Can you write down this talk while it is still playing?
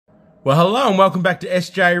Well, hello and welcome back to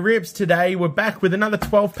SJ Rips. Today we're back with another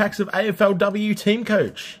 12 packs of AFLW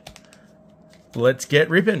Teamcoach. Let's get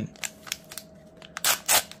ripping.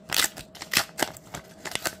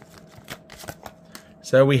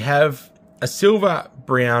 So we have a silver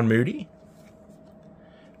Brown Moody.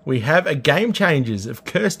 We have a Game Changers of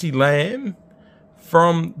Kirsty Lamb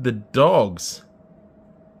from the Dogs.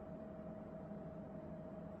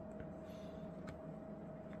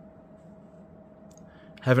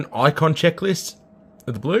 Have an icon checklist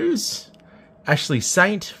of the Blues. Ashley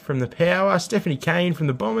Saint from the Power. Stephanie Kane from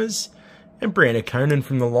the Bombers. And Brianna Conan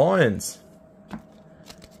from the Lions.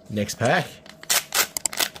 Next pack.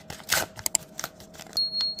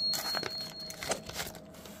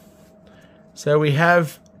 So we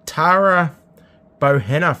have Tara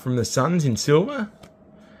Bohanna from the Suns in silver.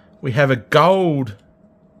 We have a gold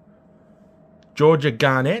Georgia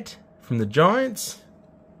Garnett from the Giants.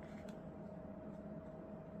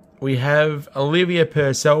 We have Olivia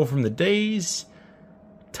Purcell from the D's,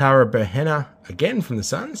 Tara Bohanna again from the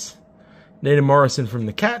Suns, Nita Morrison from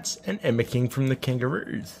the Cats, and Emma King from the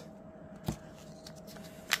Kangaroos.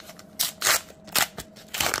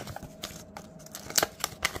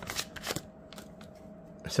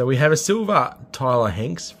 So we have a silver Tyler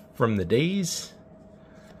Hanks from the D's,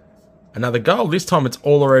 another gold, this time it's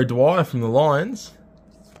Ola O'Dwyer from the Lions.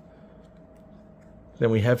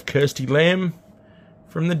 Then we have Kirsty Lamb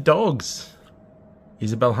from the Dogs,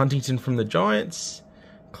 Isabel Huntington from the Giants,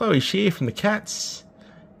 Chloe Shear from the Cats,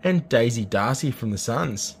 and Daisy Darcy from the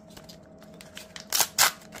Suns.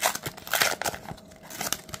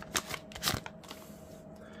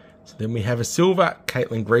 So then we have a silver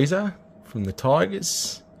Caitlin Greaser from the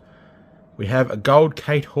Tigers. We have a gold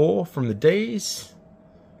Kate Hoare from the D's.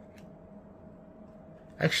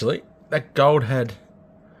 Actually, that gold had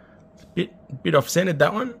a bit off-centered,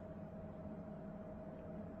 that one.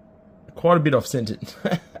 Quite a bit off-centered.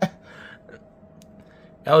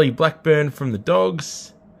 Ellie Blackburn from the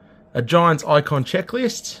Dogs. A Giants icon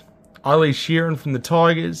checklist. Eilise Sheeran from the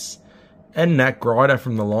Tigers. And Nat Grider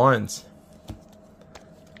from the Lions.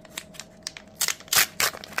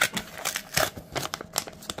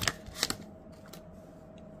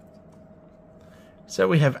 So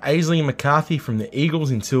we have Aisley McCarthy from the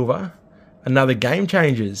Eagles in silver. Another Game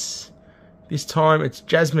Changers. This time it's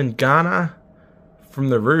Jasmine Garner from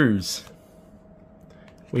the Roos.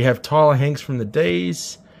 We have Tyler Hanks from the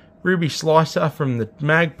D's, Ruby Slicer from the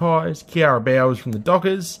Magpies, Kiara Bowers from the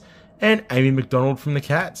Dockers, and Amy McDonald from the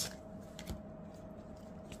Cats.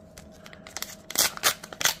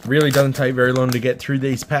 Really doesn't take very long to get through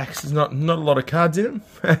these packs. There's not a lot of cards in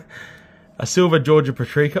them. A silver Georgia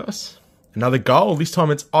Patricos. Another gold. This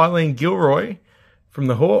time it's Eileen Gilroy from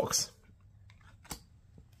the Hawks.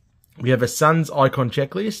 We have a Suns icon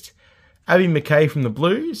checklist. Abby McKay from the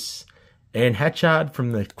Blues, Anne Hatchard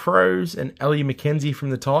from the Crows, and Ellie McKenzie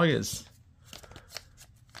from the Tigers.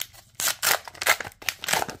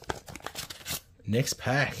 Next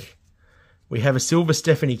pack. We have a silver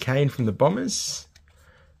Stephanie Kane from the Bombers.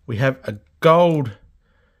 We have a gold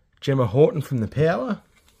Gemma Horton from the Power.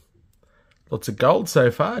 Lots of gold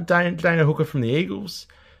so far. Dana Hooker from the Eagles.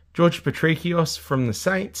 George Patricios from the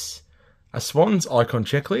Saints. A Swans icon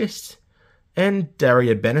checklist. And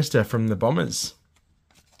Daria Bannister from the Bombers.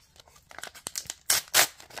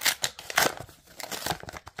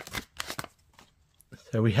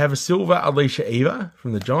 So we have a silver Alicia Eva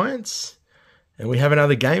from the Giants. And we have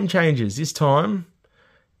another Game Changers. This time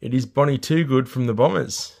it is Bonnie Toogood from the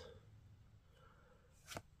Bombers.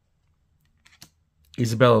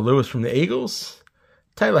 Isabella Lewis from the Eagles.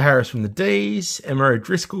 Taylor Harris from the D's. Emma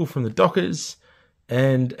O'Driscoll from the Dockers.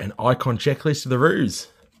 And an icon checklist of the Roos.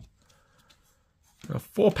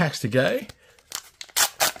 4 packs to go.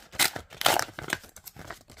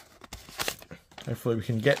 Hopefully we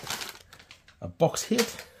can get a box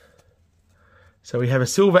hit. So we have a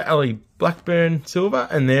silver Ellie Blackburn silver,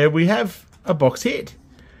 and there we have a box hit.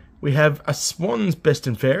 We have a Swans Best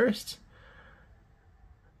and Fairest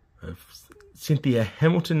of Cynthia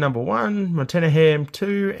Hamilton number 1, Montana Ham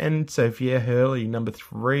 2, and Sophia Hurley number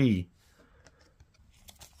 3.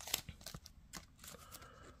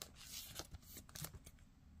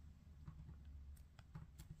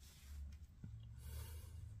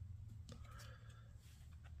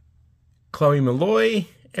 Chloe Malloy,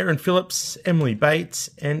 Erin Phillips, Emily Bates,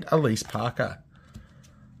 and Elise Parker.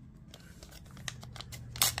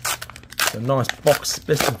 So nice box,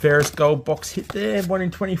 Best and Fairest gold box hit there. 1 in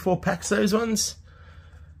 24 packs, those ones.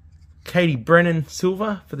 Katie Brennan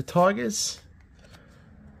silver for the Tigers.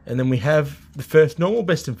 And then we have the first normal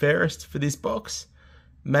Best and Fairest for this box.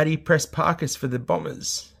 Maddie Press Parkers for the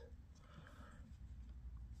Bombers.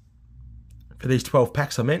 For these 12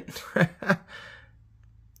 packs, I meant.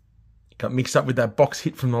 Got mixed up with that box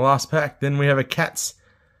hit from the last pack. Then we have a Cats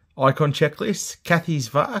icon checklist. Kathy's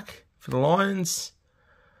Vark for the Lions.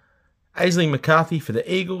 Aisley McCarthy for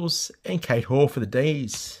the Eagles. And Kate Hoare for the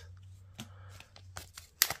D's.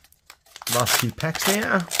 Last few packs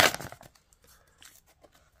now.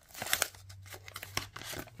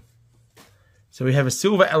 So we have a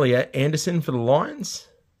silver Elliot Anderson for the Lions.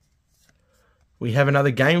 We have another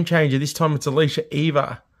game changer. This time it's Alicia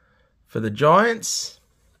Eva for the Giants.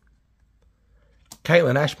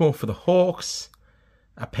 Caitlin Ashmore for the Hawks.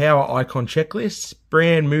 A power icon checklist.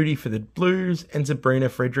 Brianne Moody for the Blues. And Sabrina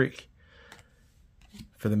Frederick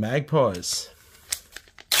for the Magpies.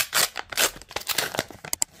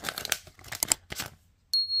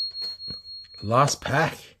 Last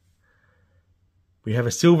pack. We have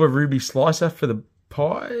a silver Ruby Slicer for the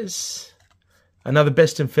Pies. Another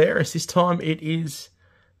best and fairest. This time it is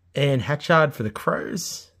Anne Hatchard for the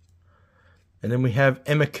Crows. And then we have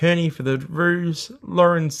Emma Kearney for the Roos.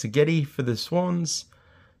 Lauren Seghetti for the Swans.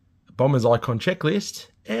 Bombers icon checklist.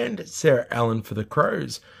 And Sarah Allen for the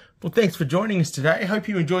Crows. Well, thanks for joining us today. Hope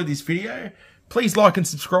you enjoyed this video. Please like and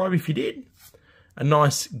subscribe if you did. A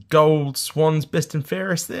nice gold Swans best and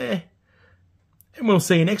fairest there. And we'll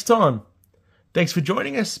see you next time. Thanks for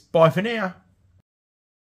joining us. Bye for now.